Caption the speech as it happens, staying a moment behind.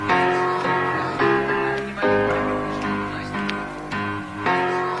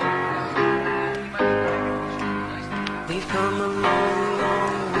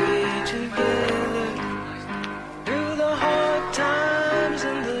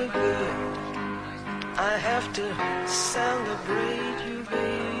I have to celebrate you,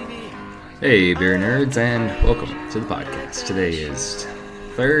 baby. Hey, beer nerds, and welcome to the podcast. Today is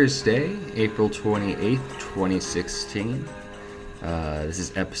Thursday, April 28th, 2016. This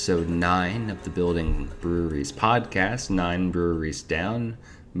is episode 9 of the Building Breweries podcast. 9 breweries down,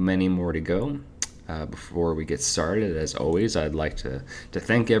 many more to go. Before we get started, as always, I'd like to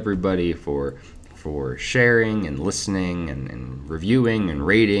thank everybody for sharing and listening and reviewing and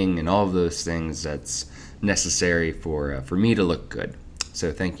rating and all of those things that's necessary for me to look good.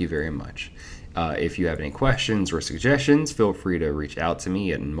 So thank you very much. If you have any questions or suggestions, feel free to reach out to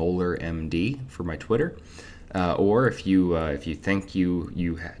me at MolarMD for my Twitter. Or if you think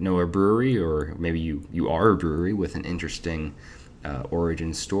you know a brewery, or maybe you are a brewery with an interesting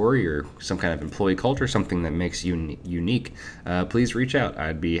origin story or some kind of employee culture, something that makes you unique, please reach out.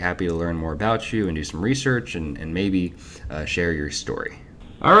 I'd be happy to learn more about you and do some research and maybe share your story.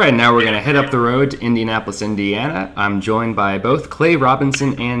 All right, now we're going to head up the road to Indianapolis, Indiana. I'm joined by both Clay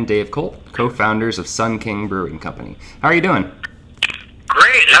Robinson and Dave Colt, co-founders of Sun King Brewing Company. How are you doing?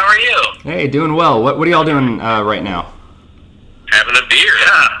 Great, how are you? Hey, doing well. What are y'all doing right now? Having a beer,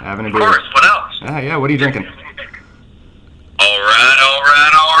 yeah. Having a beer. Of course, what else? Yeah, what are you drinking? All right.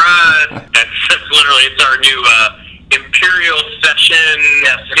 That's literally, it's our new Imperial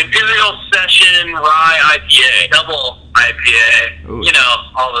Session Rye IPA. Double IPA. Ooh. You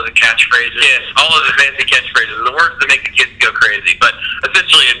know, all of the catchphrases. Yes, all of the fancy catchphrases. The words that make the kids go crazy. But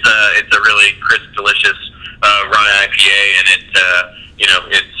essentially, it's a really crisp, delicious rye IPA, and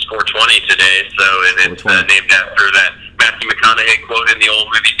it's 420 today, so it's named after that Matthew McConaughey quote in the old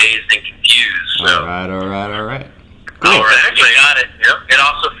movie Dazed and Confused. So. All right. Cool. Oh, actually got it. Yep. It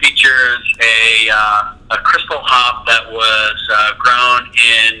also features a crystal hop that was grown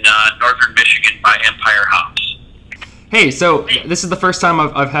in northern Michigan by Empire Hops. Hey, so this is the first time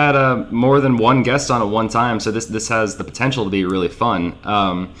I've had more than one guest on at one time, so this has the potential to be really fun.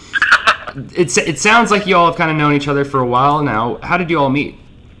 It sounds like you all have kind of known each other for a while now. How did you all meet?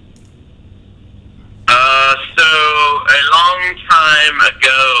 So a long time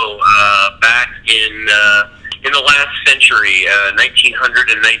ago, back in the last century,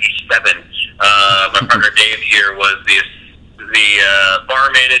 1997, my partner Dave here was the bar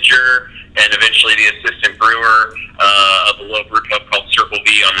manager and eventually the assistant brewer of a local brew pub called Circle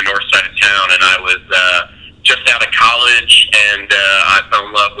B on the north side of town, and I was just out of college, and I fell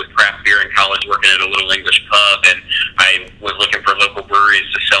in love with craft beer in college, working at a little English pub, and I was looking for local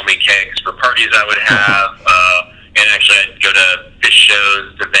breweries to sell me kegs for parties I would have, and actually I'd go to fish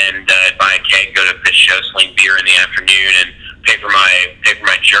shows to vend, I'd buy a keg, go to fish shows, sling beer in the afternoon, and pay for my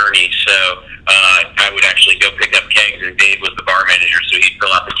journey. So I would actually go pick up kegs, and Dave was the bar manager, so he'd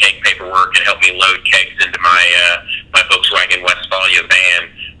fill out the keg paperwork and help me load kegs into my Volkswagen Westfalia van.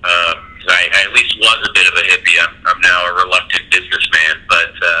 I at least was a bit of a hippie. I'm now a reluctant businessman,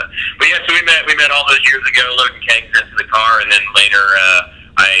 but yeah. So we met all those years ago, loading kegs into the car, and then later,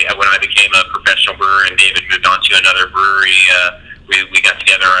 when I became a professional brewer and David moved on to another brewery, we got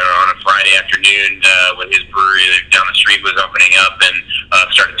together on a Friday afternoon when his brewery down the street was opening up, and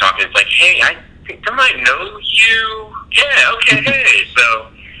started talking. It's like, hey, I think I might know you. Yeah, okay, hey. So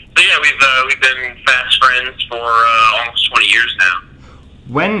yeah, we've been fast friends for almost 20 years now.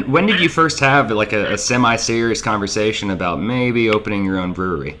 When did you first have like a semi-serious conversation about maybe opening your own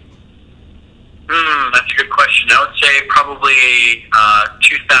brewery? That's a good question. I would say probably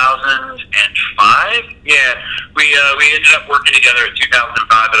 2005. Yeah, we ended up working together in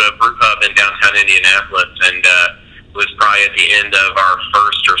 2005 at a brew pub in downtown Indianapolis, and it was probably at the end of our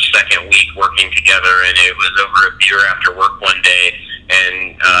first or second week working together, and it was over a beer after work one day,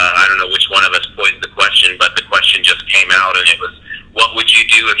 and I don't know which one of us posed the question, but the question just came out, and it was, what would you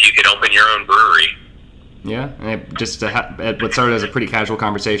do if you could open your own brewery? Yeah, and what started as a pretty casual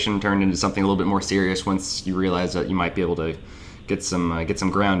conversation turned into something a little bit more serious once you realized that you might be able to get some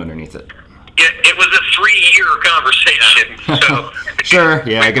ground underneath it. Yeah, it was a 3-year conversation. So sure,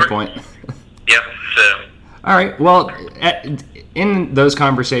 yeah, good point. Yep. So. All right. Well, in those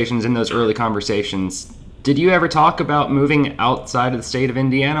early conversations, did you ever talk about moving outside of the state of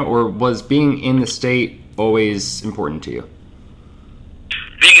Indiana, or was being in the state always important to you?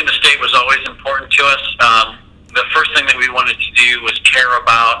 Being in the state was always important to us. The first thing that we wanted to do was care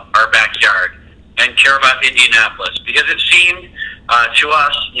about our backyard and care about Indianapolis, because it seemed to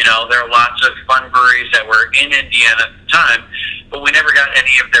us, there are lots of fun breweries that were in Indiana at the time, but we never got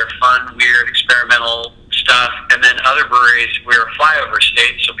any of their fun, weird, experimental stuff. And then other breweries, we were a flyover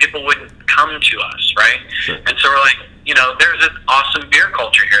state, so people wouldn't come to us, right? Sure. And so we're like, there's an awesome beer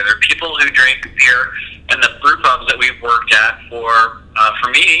culture here. There are people who drink beer and the brew pubs that we've worked at for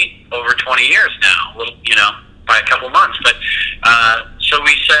me, over 20 years now, by a couple months. But so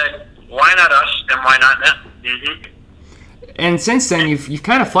we said, why not us and why not them? Mm-hmm. And since then, you've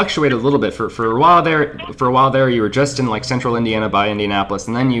kind of fluctuated a little bit. For a while there, you were just in like central Indiana by Indianapolis,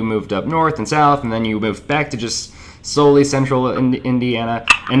 and then you moved up north and south, and then you moved back to just solely central Indiana,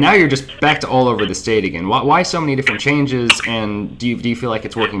 and now you're just back to all over the state again. Why so many different changes? And do you feel like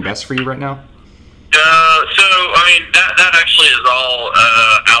it's working best for you right now? So I mean that actually is all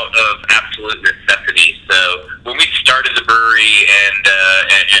out of absolute necessity. So when we started the brewery and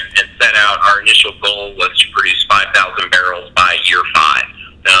set out, our initial goal was to produce 5,000 barrels by year 5.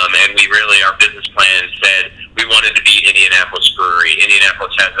 And our business plan said we wanted to be Indianapolis Brewery.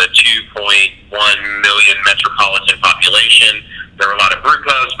 Indianapolis has a 2.1 million metropolitan population. There were a lot of brew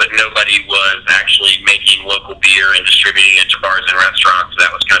pubs, but nobody was actually making local beer and distributing it to bars and restaurants. So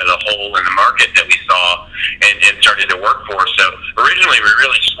that was kind of the hole in the market that we saw and started to work for. So originally we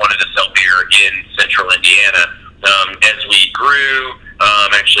really just wanted to sell beer in central Indiana. As we grew,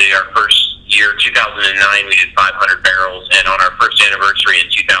 actually our first year, 2009, we did 500 barrels, and on our first anniversary in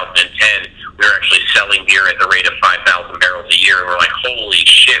 2010, we were actually selling beer at the rate of 5,000 barrels a year. And we're like, holy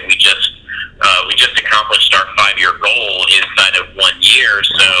shit, we just accomplished our 5-year goal inside of 1 year.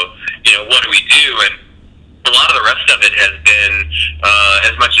 So, what do we do? And a lot of the rest of it has been,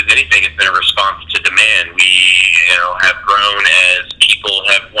 as much as anything, it's been a response to demand. We, have grown as people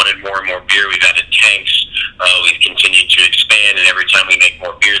have wanted more and more beer. We've added tanks. We've continued to expand, and every time we make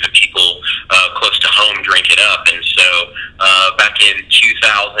more beer, the people close to home drink it up. And so back in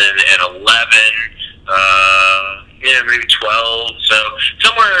 2011, maybe 12, so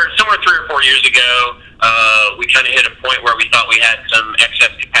somewhere 3 or 4 years ago, we kind of hit a point where we thought we had some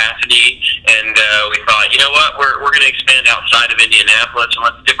excess capacity, and we thought, you know what, we're going to expand outside of Indianapolis, and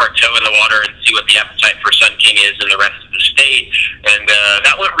let's dip our toe in the water and see what the appetite for Sun King is in the rest of the state. And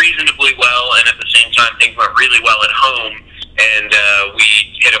that went reasonably well, and at the same time, things went really well at home, and we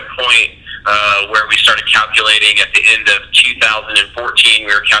hit a point where we started calculating at the end of 2014.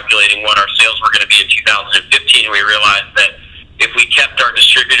 We were calculating what our sales were going to be in 2015, and we realized that if we kept our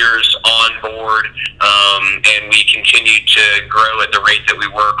distributors on board and we continued to grow at the rate that we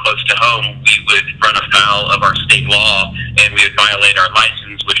were close to home, we would run afoul of our state law, and we would violate our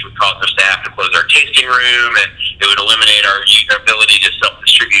license, which would cause us to have to close our tasting room, and it would eliminate our ability to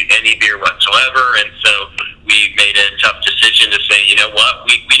self-distribute any beer whatsoever. And so we made a tough decision to say, you know what,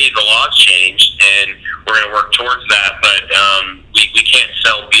 we need the laws changed, and we're going to work towards that, but we can't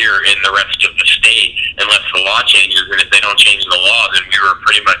sell beer in the rest of the state unless the law changes, and if they don't change the law, then we were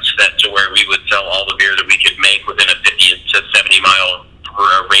pretty much set to where we would sell all the beer that we could make within a 50 to 70 mile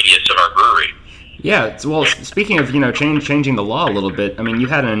radius of our brewery. Yeah, well, speaking of, changing the law a little bit, I mean, you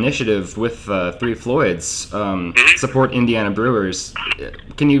had an initiative with Three Floyds, Support Indiana Brewers.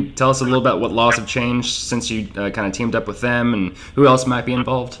 Can you tell us a little about what laws have changed since you kind of teamed up with them, and who else might be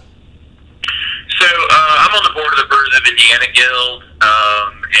involved? So I'm on the board of the Brewers of Indiana Guild,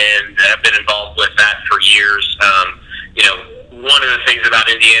 and I've been involved with that for years. One of the things about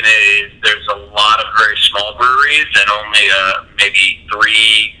Indiana is there's a lot of very small breweries and only maybe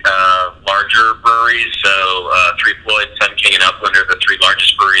 3 larger breweries. So Three Floyds, Sun King, and Upland are the 3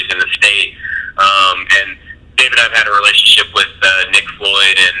 largest breweries in the state. And Dave and I have had a relationship with Nick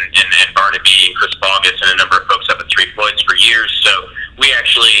Floyd and Barnaby and Chris Bogus and a number of folks up at Three Floyds for years. So we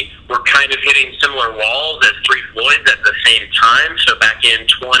actually were kind of hitting similar walls as Three Floyds at the same time. So back in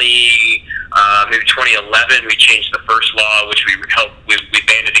 2011, we changed the first law, which we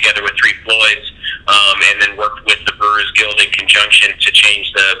banded together with Three Floyds, and then worked with the Brewers Guild in conjunction to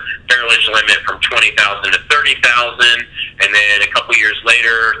change the barrelage limit from 20,000 to 30,000. And then a couple years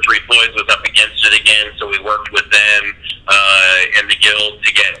later, Three Floyds was up against it again, so we worked with them and the Guild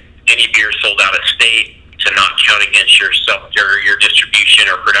to get any beer sold out of state to not count against your distribution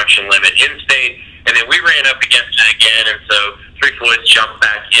or production limit in state. And then we ran up against it again, and so Three Floyds jumped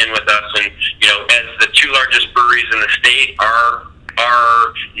back in with us. And as the 2 largest breweries in the state, our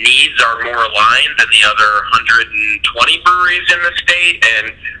needs are more aligned than the other 120 breweries in the state.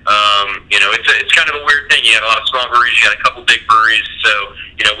 And it's kind of a weird thing. You had a lot of small breweries, you had a couple big breweries, so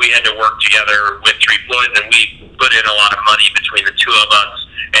we had to work together with Three Floyds, and we put in a lot of money between the 2 of us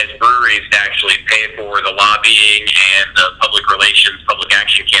as breweries to actually pay for the lobbying and the public relations, public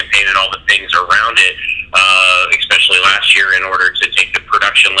action campaign, and all the things around it, especially last year, in order to take the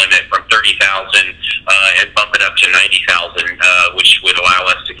production limit from 30,000 and bump it up to 90,000, which would allow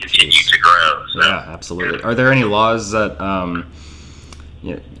us to continue to grow. So. Yeah, absolutely. Are there any laws that, are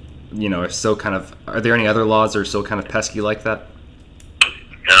so kind of? Are there any other laws that are so kind of pesky like that?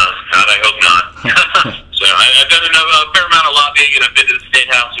 No, God, I hope not.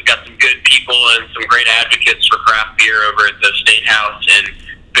 beer over at the State House and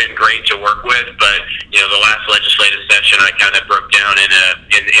been great to work with. But the last legislative session, I kind of broke down in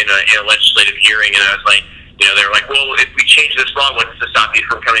a legislative hearing, and I was like, they were like, well, if we change this law, what's to stop you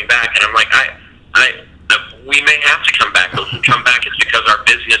from coming back? And I'm like, we may have to come back. But if we come back, it's because our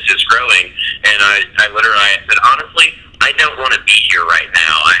business is growing. And I said, honestly, I don't want to be here right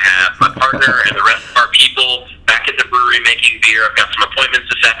now. I have my partner and the rest of our people back at the brewery making beer. I've got some appointments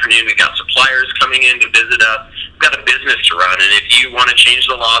this afternoon. We've got suppliers coming in to visit us. We've got a business to run. And if you want to change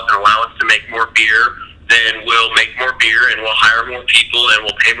the laws and allow us to make more beer, then we'll make more beer and we'll hire more people and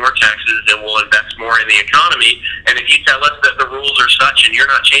we'll pay more taxes and we'll invest more in the economy. And if you tell us that the rules are such and you're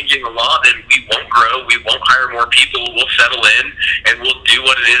not changing the law, then we won't grow, we won't hire more people, we'll settle in and we'll do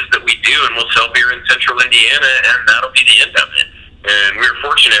what it is that we do, and we'll sell beer in central Indiana, and that'll be the end of it. And we're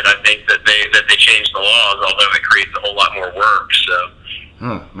fortunate, I think, that they changed the laws, although it creates a whole lot more work. So.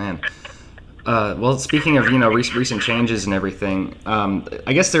 Oh man. Well, speaking of recent changes and everything,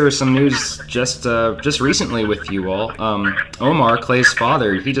 I guess there was some news just recently with you all. Omar, Clay's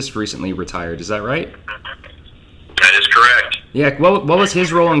father, he just recently retired. Is that right? That is correct. Yeah. What was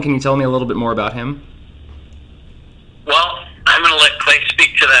his role, and can you tell me a little bit more about him? Well, I'm going to let Clay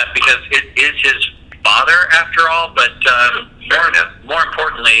speak to that because it is his father after all. But more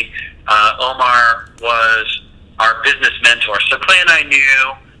importantly, Omar was our business mentor. So Clay and I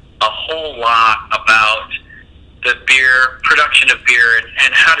knew a whole lot about the beer, production of beer,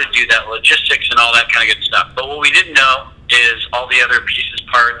 and how to do that, logistics and all that kind of good stuff. But what we didn't know is all the other pieces,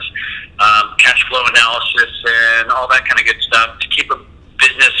 parts, cash flow analysis, and all that kind of good stuff to keep a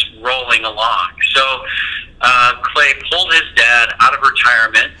business rolling along. So Clay pulled his dad out of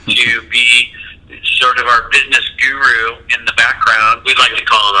retirement to be sort of our business guru in the background. We'd like to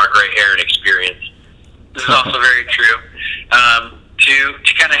call him our gray hair and experience. This is also very true.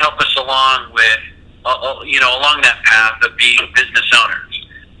 To kind of help us along with, along that path of being business owners.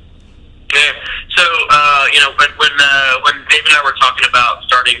 Yeah. So, when Dave and I were talking about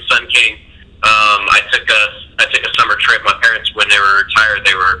starting Sun King, I took a summer trip. My parents, when they were retired,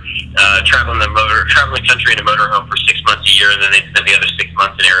 they were traveling the country in a motorhome for 6 months a year, and then they spent the other 6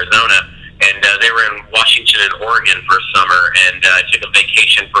 months in Arizona. And they were in Washington and Oregon for a summer, and I took a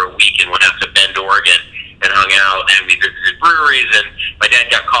vacation for a week and went out to Bend, Oregon, and hung out, and we visited breweries, and my dad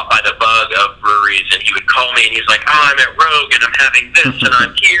got caught by the bug of breweries, and he would call me, and he's like, I'm at Rogue, and I'm having this, and I'm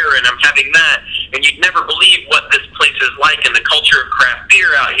here, and I'm having that, and you'd never believe what this place is like, and the culture of craft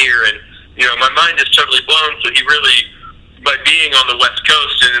beer out here, and, my mind is totally blown, so he really, by being on the West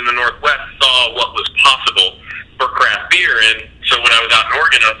Coast and in the Northwest, saw what was possible for craft beer, and so when I was out in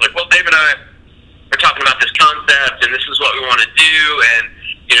Oregon, I was like, well, Dave and I are talking about this concept, and this is what we want to do, and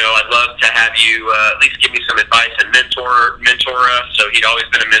I'd love to have you at least give me some advice and mentor us. So he'd always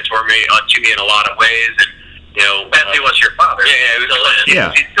been a mentor to me in a lot of ways. And, as he was your father.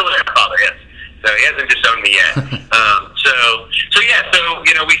 Yeah, he still is your father, yes. So he hasn't disowned me yet. So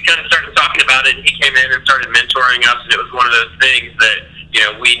we kind of started talking about it, and he came in and started mentoring us, and it was one of those things that,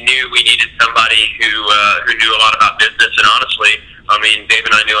 we knew we needed somebody who knew a lot about business, and honestly, Dave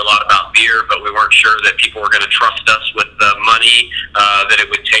and I knew a lot about beer, but we weren't sure that people were going to trust us with the money that it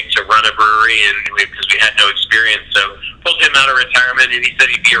would take to run a brewery, and because we had no experience. So pulled him out of retirement, and he said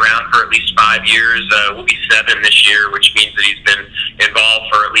he'd be around for at least 5 years. We'll be 7 this year, which means that he's been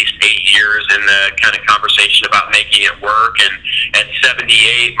involved for at least 8 years in the kind of conversation about making it work. And at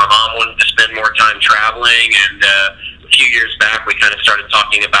 78, my mom wanted to spend more time traveling, and a few years back, we kind of started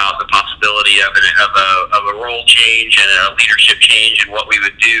talking about the possibility of a role change and a leadership change in what we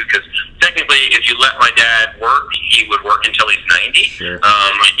would do. Because technically, if you let my dad work, he would work until he's 90. Sure.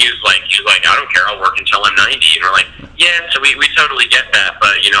 He was like, I don't care, I'll work until I'm 90. And we're like, yeah, so we totally get that.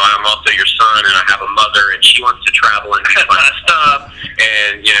 But I'm also your son, and I have a mother, and she wants to travel and do fun stuff.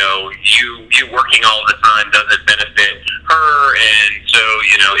 And you working all the time doesn't benefit her. And so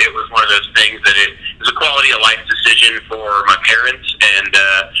it was one of those things that it was a quality of life decision for my parents, and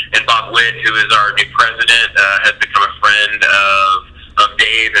Bob Witt, who is our new president, has become a friend of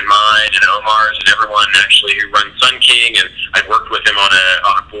Dave and mine and Omar's and everyone actually who runs Sun King, and I've worked with him on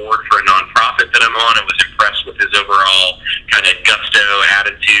a board for a nonprofit that I'm on, and was impressed with his overall kind of gusto,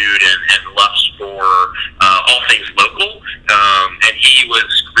 attitude, and lust for all things local, and he was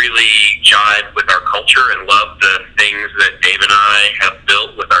really jived with our culture and loved the things that Dave and I have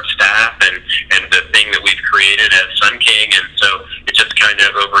built with our staff and the thing that we've created at Sun King. And so it just kind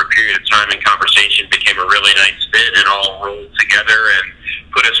of over a period of time and conversation became a really nice fit and all rolled together and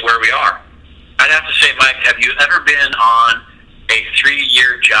put us where we are. I'd have to say, Mike, have you ever been on a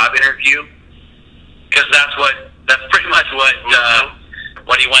 3-year job interview? Because that's pretty much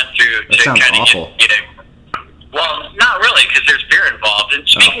what he went through that to sounds kind of awful. get it. Well, not really, because there's beer involved. And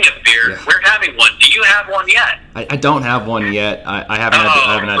speaking of beer, yeah. we're having one. Do you have one yet? I don't have one yet. I haven't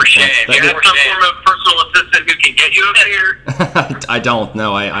had For a shame. chance. You have some form of personal assistant who can get you a beer? I don't.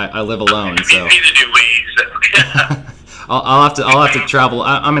 No, I live alone, so Neither do we. So. I'll have to travel.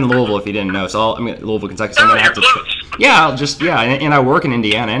 I'm in Louisville, if you didn't know. So I'm in Louisville, Kentucky. So I'm Oh, gonna have you're to. close. Yeah, and I work in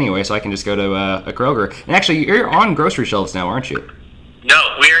Indiana anyway, so I can just go to a Kroger. And actually, you're on grocery shelves now, aren't you?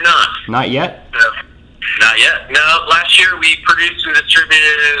 No, we are not. Not yet. Not yet. No, last year we produced and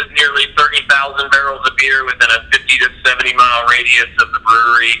distributed nearly 30,000 barrels of beer within a 50 to 70 mile radius of the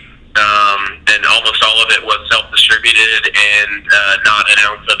brewery. And almost all of it was self-distributed, and not an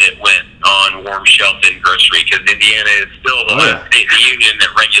ounce of it went on warm shelf in grocery, because Indiana is still the last state in the union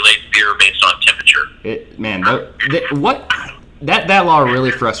that regulates beer based on temperature. That law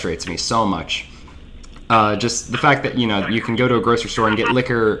really frustrates me so much. Just the fact that you can go to a grocery store and get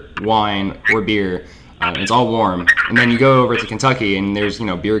liquor, wine, or beer. It's all warm, and then you go over to Kentucky and there's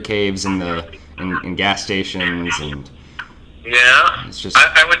beer caves in gas stations and. Yeah, it's just.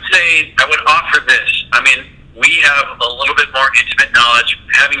 I would offer this. I mean, we have a little bit more intimate knowledge,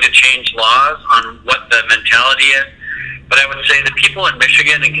 having to change laws on what the mentality is. But I would say the people in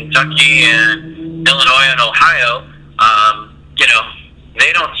Michigan and Kentucky and Illinois and Ohio,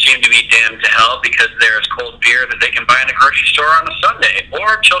 they don't seem to be damned to hell because there's cold beer that they can buy in a grocery store on a Sunday,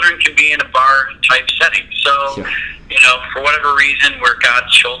 or children can be in a bar type setting. So, for whatever reason, we're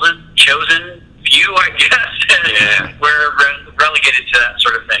God's chosen few, I guess. Yeah. We're relegated to that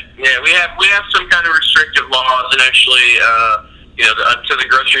sort of thing. Yeah, we have some kind of restrictive laws, and actually, to the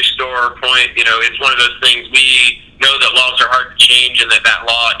grocery store point, it's one of those things. We know that laws are hard to change, and that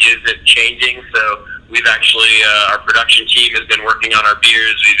law isn't changing. So we've actually, our production team has been working on our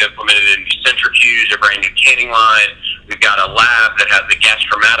beers. We've implemented a new centrifuge, a brand new canning line. We've got a lab that has a gas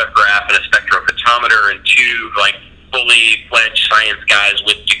chromatograph and a spectrophotometer, and two fully fledged science guys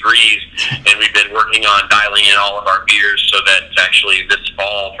with degrees, and we've been working on dialing in all of our beers so that actually this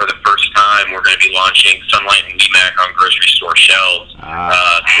fall, for the first time, we're going to be launching Sunlight and WEMAC on grocery store shelves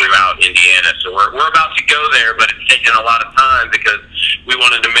throughout Indiana. So we're about to go there, but it's taken a lot of time because we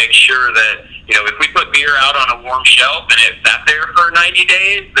wanted to make sure that if we put beer out on a warm shelf and it sat there for 90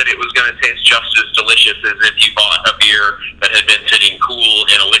 days, that it was going to taste just as delicious as if you bought a beer that had been sitting cool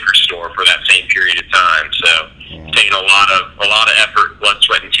in a liquor store for that same period of time. So it's taken a lot of effort, blood,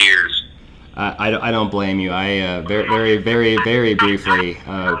 sweat, and tears. I don't blame you. I very, very, very briefly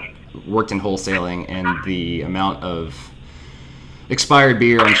worked in wholesaling, and the amount of expired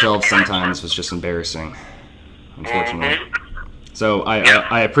beer on shelves sometimes was just embarrassing, unfortunately. Mm-hmm. So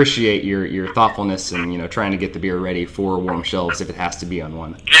I appreciate your thoughtfulness and trying to get the beer ready for warm shelves if it has to be on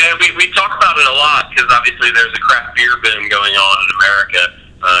one. Yeah, we talk about it a lot because obviously there's a craft beer boom going on in America.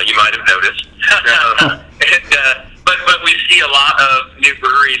 You might have noticed. But we see a lot of new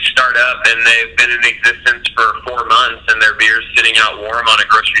breweries start up, and they've been in existence for 4 months, and their beer's sitting out warm on a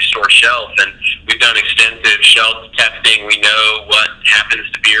grocery store shelf. And we've done extensive shelf testing. We know what happens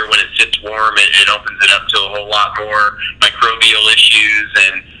to beer when it sits warm. It opens it up to a whole lot more microbial issues.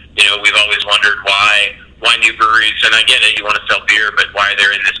 And we've always wondered why new breweries, and I get it, you want to sell beer, but why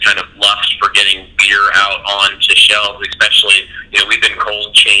they're in this kind of lust for getting beer out onto shelves, especially, we've been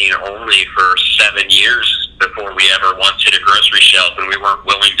cold chain only for 7 years before we ever once hit a grocery shelf, and we weren't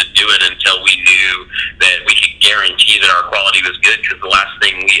willing to do it until we knew that we could guarantee that our quality was good, because the last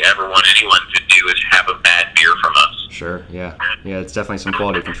thing we ever want anyone to do is have a bad beer from us. Sure, yeah, it's definitely some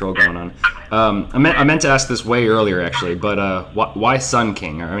quality control going on. I meant to ask this way earlier, actually, but why Sun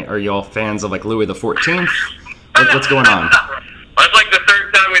King? Are you all fans of Louis the 14th? What's going on? That's like the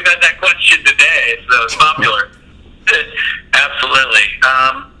third time we've had that question today, so it's popular. Absolutely.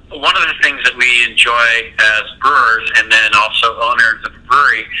 One of the things that we enjoy as brewers, and then also owners of a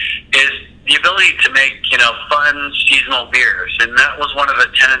brewery, is the ability to make, fun seasonal beers. And that was one of the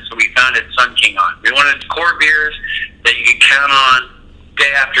tenets that we founded Sun King on. We wanted core beers that you could count on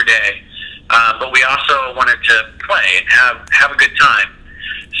day after day. But we also wanted to play and have a good time.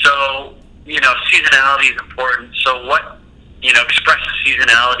 So, seasonality is important. So what, expresses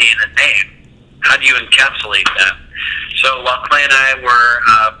seasonality in the name? How do you encapsulate that? So while Clay and I were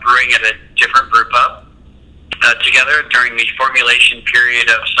brewing at a different brew pub together during the formulation period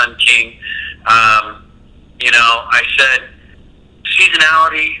of Sun King, I said,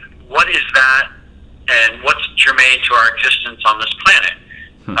 seasonality, what is that, and what's germane to our existence on this planet?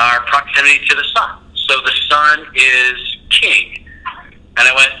 Our proximity to the sun. So the sun is king. And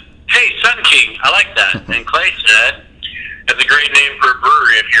I went, hey, Sun King, I like that. And Clay said, that's a great name for a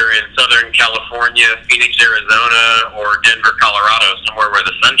brewery if you're in Southern California, Phoenix, Arizona, or Denver, Colorado, somewhere where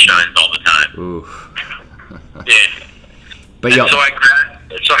the sun shines all the time. Ooh. But and so I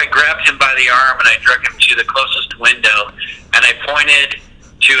grabbed him by the arm and I drug him to the closest window, and I pointed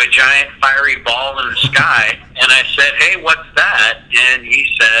to a giant fiery ball in the sky, and I said, "Hey, what's that?" And he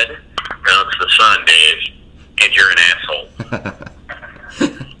said, "Well, it's the sun, Dave, and you're an asshole."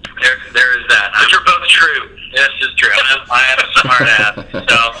 there is that. Those are both true. This is true. I am a smart ass.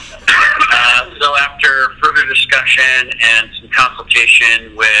 So after further discussion and some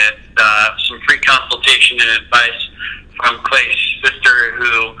consultation with some free consultation and advice from Clay's sister,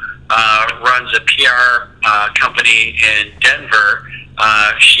 who runs a PR company in Denver,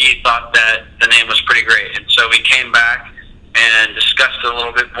 she thought that the name was pretty great. And so we came back and discussed it a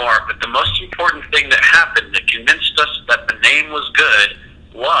little bit more. But the most important thing that happened that convinced us that the name was good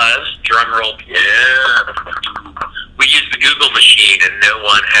was, drumroll, we used the Google machine, and no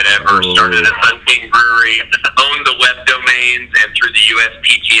one had ever started a Sun King brewery, owned the web domains, and through the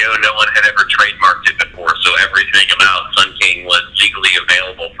USPTO, no one had ever trademarked it before. So everything about Sun King was legally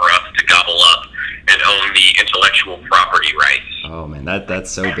available for us to gobble up and own the intellectual property rights. Oh man,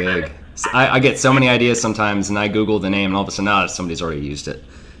 that's so big. I get so many ideas sometimes, and I Google the name, and all of a sudden, somebody's already used it.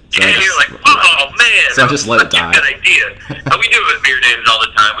 So and you're like, oh man, so I just let it die. Good idea. We do it with beer names all the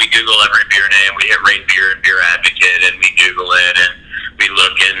time. We Google every beer name. We hit Rate Beer and Beer Advocate, and we Google it, and we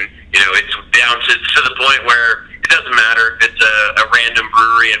look, and it's down to the point where it doesn't matter if it's a random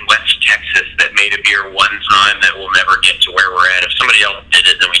brewery in West Texas that made a beer one time that will never get to where we're at. If somebody else did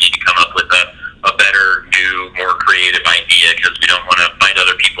it, then we need to come up with a better, new, more creative idea, because we don't want to find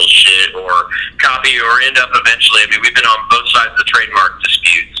other people's shit or copy or end up eventually. I mean, we've been on both sides of the trademark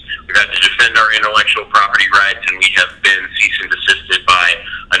disputes. We've had to defend our intellectual property rights, and we have been cease and desisted by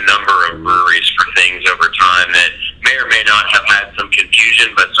a number of breweries for things over time that may or may not have had some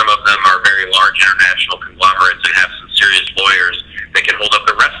confusion, but some of them are very large international conglomerates and have some serious lawyers that can hold up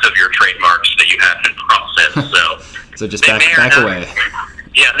the rest of your trademarks that you have in process. So just back away.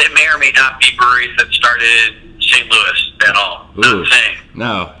 Yeah, they may or may not be breweries that started in St. Louis at all. Not saying.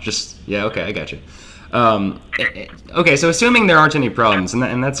 No, okay, I got you. Okay, so assuming there aren't any problems,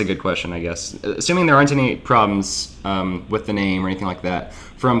 and that's a good question, I guess. Assuming there aren't any problems with the name or anything like that,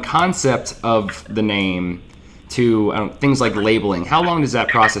 from concept of the name to things like labeling, how long does that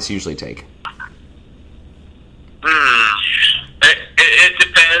process usually take? It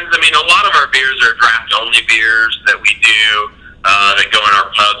depends. I mean, a lot of our beers are draft-only beers that we do that go in our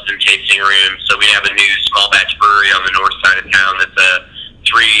pubs and tasting rooms. So we have a new small batch brewery on the north side of town that's a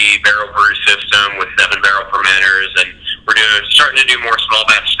 3-barrel brew system with 7-barrel fermenters, and we're starting to do more small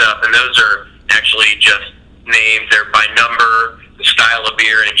batch stuff, and those are actually just names. They're by number, the style of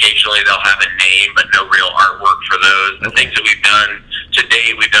beer, and occasionally they'll have a name, but no real artwork for those. The things that we've done to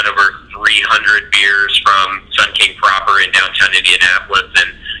date, we've done over 300 beers from Sun King proper in downtown Indianapolis,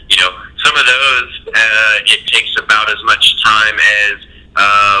 and some of those it takes about as much time as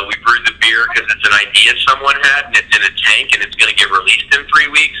we brewed the beer, because it's an idea someone had, and it's in a tank, and it's going to get released in 3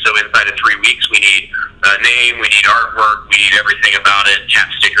 weeks. So inside of 3 weeks, we need a name, we need artwork, we need everything about it, tap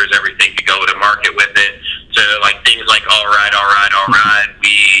stickers, everything to go to market with it. So things like all right,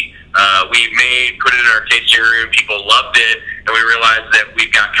 we put it in our tasting room. People loved it, and we realized that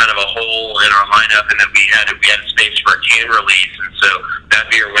we've got kind of a hole in our lineup, and that we had space for a can release. And so that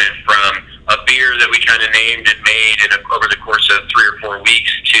beer went from a beer that we kind of named and made over the course of 3 or 4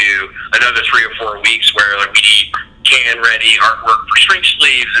 weeks to another 3 or 4 weeks where we need can-ready artwork for shrink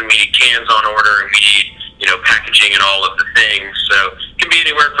sleeves, and we need cans on order, and we need packaging and all of the things. So it can be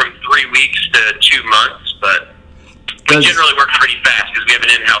anywhere from 3 weeks to 2 months, but we generally work pretty fast because we have an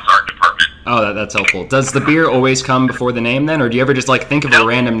in-house art department. Oh, that's helpful. Does the beer always come before the name then, or do you ever just think of a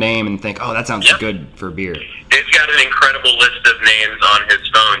random name and think, oh, that sounds good for beer? It's got an incredible list of names on his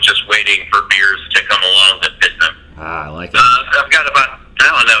phone just waiting for beers to come along that fit them. I like it. I've got about,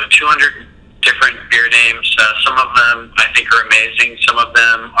 200 different beer names. Some of them I think are amazing. Some of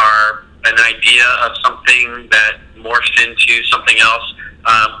them are an idea of something that morphs into something else.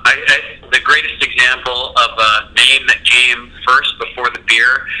 The greatest example of a name that came first before the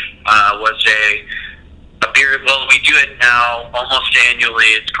beer was a beer. Well, we do it now almost annually.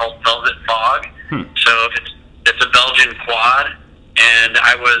 It's called Velvet Fog. So it's a Belgian quad, and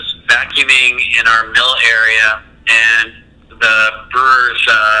I was vacuuming in our mill area, and the brewer's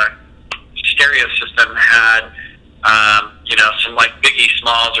stereo system had some Biggie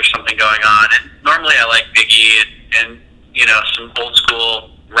Smalls or something going on. And normally I like Biggie and some old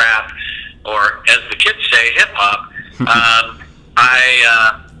school rap, or as the kids say, hip hop.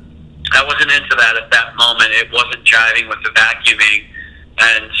 I wasn't into that at that moment. It wasn't jiving with the vacuuming,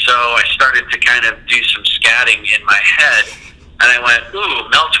 and so I started to kind of do some scatting in my head, and I went, ooh,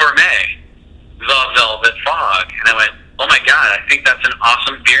 Mel Torme, The Velvet Fog, and I went, oh my God, I think that's an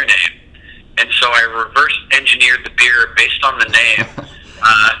awesome beer name. And so I reverse engineered the beer based on the name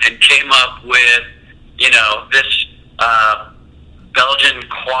and came up with, this Belgian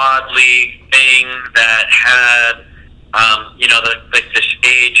quad league thing that had, this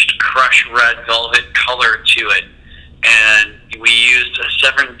aged crushed red velvet color to it. And we used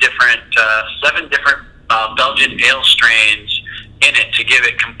seven different Belgian ale strains in it to give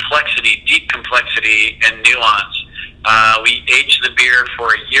it complexity, deep complexity, and nuance. We aged the beer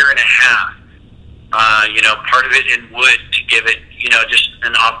for a year and a half. Part of it in wood to give it, just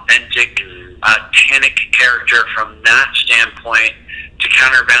an authentic tannic character from that standpoint to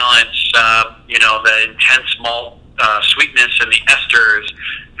counterbalance, the intense malt sweetness and the esters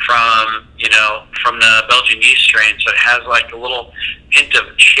from the Belgian yeast strain. So it has like a little hint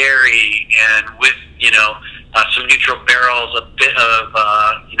of cherry and with, some neutral barrels, a bit of,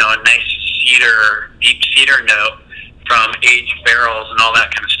 a nice deep cedar note from aged barrels and all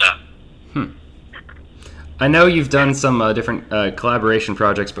that kind of stuff. I know you've done some different collaboration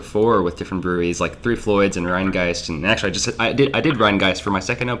projects before with different breweries, like Three Floyds and Rheingeist. And actually, I did Rheingeist for my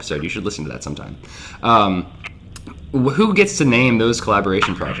second episode. You should listen to that sometime. Who gets to name those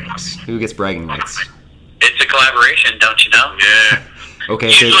collaboration projects? Who gets bragging rights? It's a collaboration, don't you know? Yeah. Okay,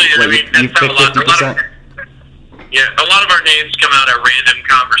 usually, so you've picked 50%? Yeah, a lot of our names come out of random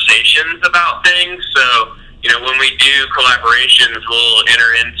conversations about things. So, when we do collaborations, we'll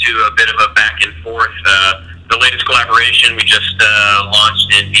enter into a bit of a back and forth. The latest collaboration we just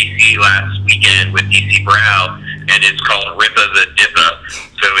launched in DC last weekend with DC Brow, and it's called Rippa the Dippa.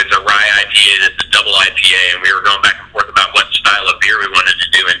 So it's a rye IPA and it's a double IPA, and we were going back and forth about what style of beer we wanted to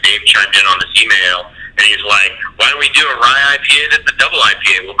do, and Dave chimed in on this email, and he's like, why don't we do a rye IPA that's a double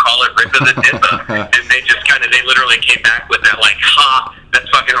IPA? We'll call it Rippa the Dippa. And they literally came back with that, like, that's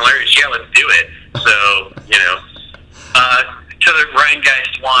fucking hilarious. Yeah, let's do it. So, to the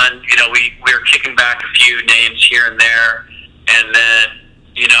Rheingeist one, we were kicking back a few names here and there, and then,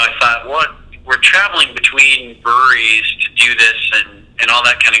 I thought, we're traveling between breweries to do this and all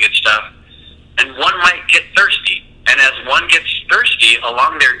that kind of good stuff, and one might get thirsty, and as one gets thirsty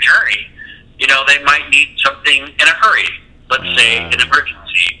along their journey, they might need something in a hurry, let's say an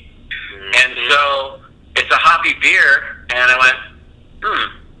emergency, and so it's a hoppy beer, and I went,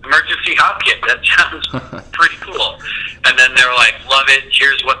 emergency hop kit, that sounds pretty cool. And then they're like, love it,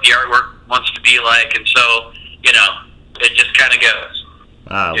 here's what the artwork wants to be like, and so, it just kind of goes.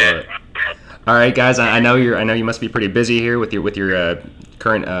 Love it. All right, guys, I know you must be pretty busy here with your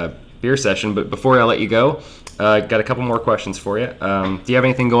current beer session, but before I let you go, got a couple more questions for you. Do you have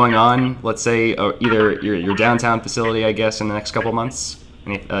anything going on, let's say, either your downtown facility, I guess, in the next couple months?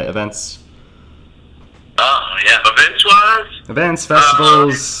 Any events? Oh, yeah. Events-wise? Events,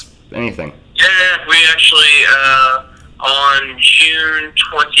 festivals, anything. Yeah, we actually, on June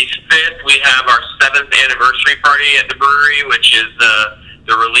 25th, we have our 7th anniversary party at the brewery, which is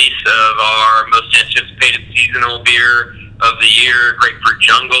the release of our most anticipated seasonal beer of the year, Grapefruit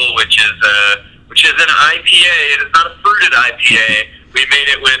Jungle, which is an IPA. It is not a fruited IPA. We made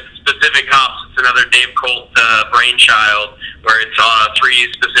it with specific hops. It's another Dave Colt brainchild, where it's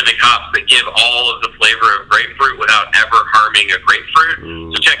 3 specific hops that give all of the flavor of grapefruit without ever harming a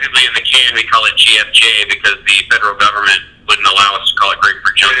grapefruit. So technically in the can we call it GFJ because the federal government wouldn't allow us to call it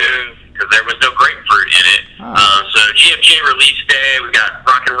Grapefruit Jungle because there was no grapefruit in it. So GFJ release day, we got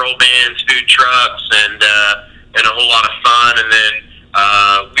rock and roll bands, food trucks, and a whole lot of fun. And then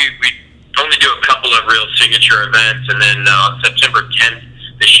we only do a couple of real signature events, and then on September 10th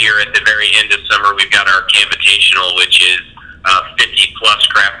this year, at the very end of summer, we've got our Canvitational, which is 50-plus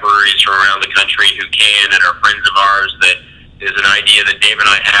craft breweries from around the country who can and are friends of ours. That is an idea that Dave and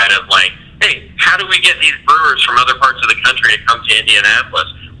I had of like, hey, how do we get these brewers from other parts of the country to come to Indianapolis?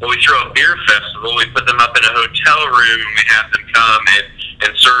 Well, we throw a beer festival, we put them up in a hotel room, and we have them come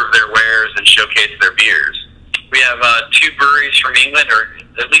and serve their wares and showcase their beers. We have 2 breweries from England, or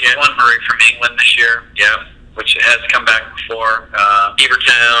at least one brewery from England this year, which has come back before,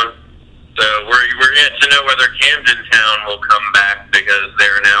 Beavertown. So we're yet to know whether Camden Town will come back because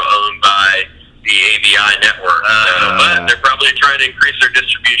they're now owned by the ABI network. But they're probably trying to increase their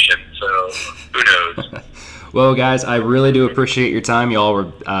distribution, so who knows? Well, guys, I really do appreciate your time. Y'all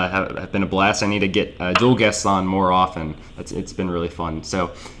were have been a blast. I need to get dual guests on more often. It's been really fun.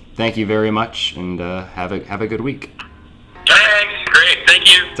 So thank you very much, and have a good week. Thanks. Great.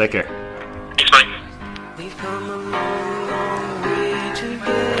 Thank you. Take care. Thanks, Mike. We've come a long, long way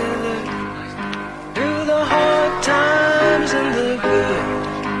together, through the hard times and the good.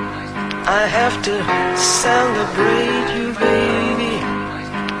 I have to celebrate you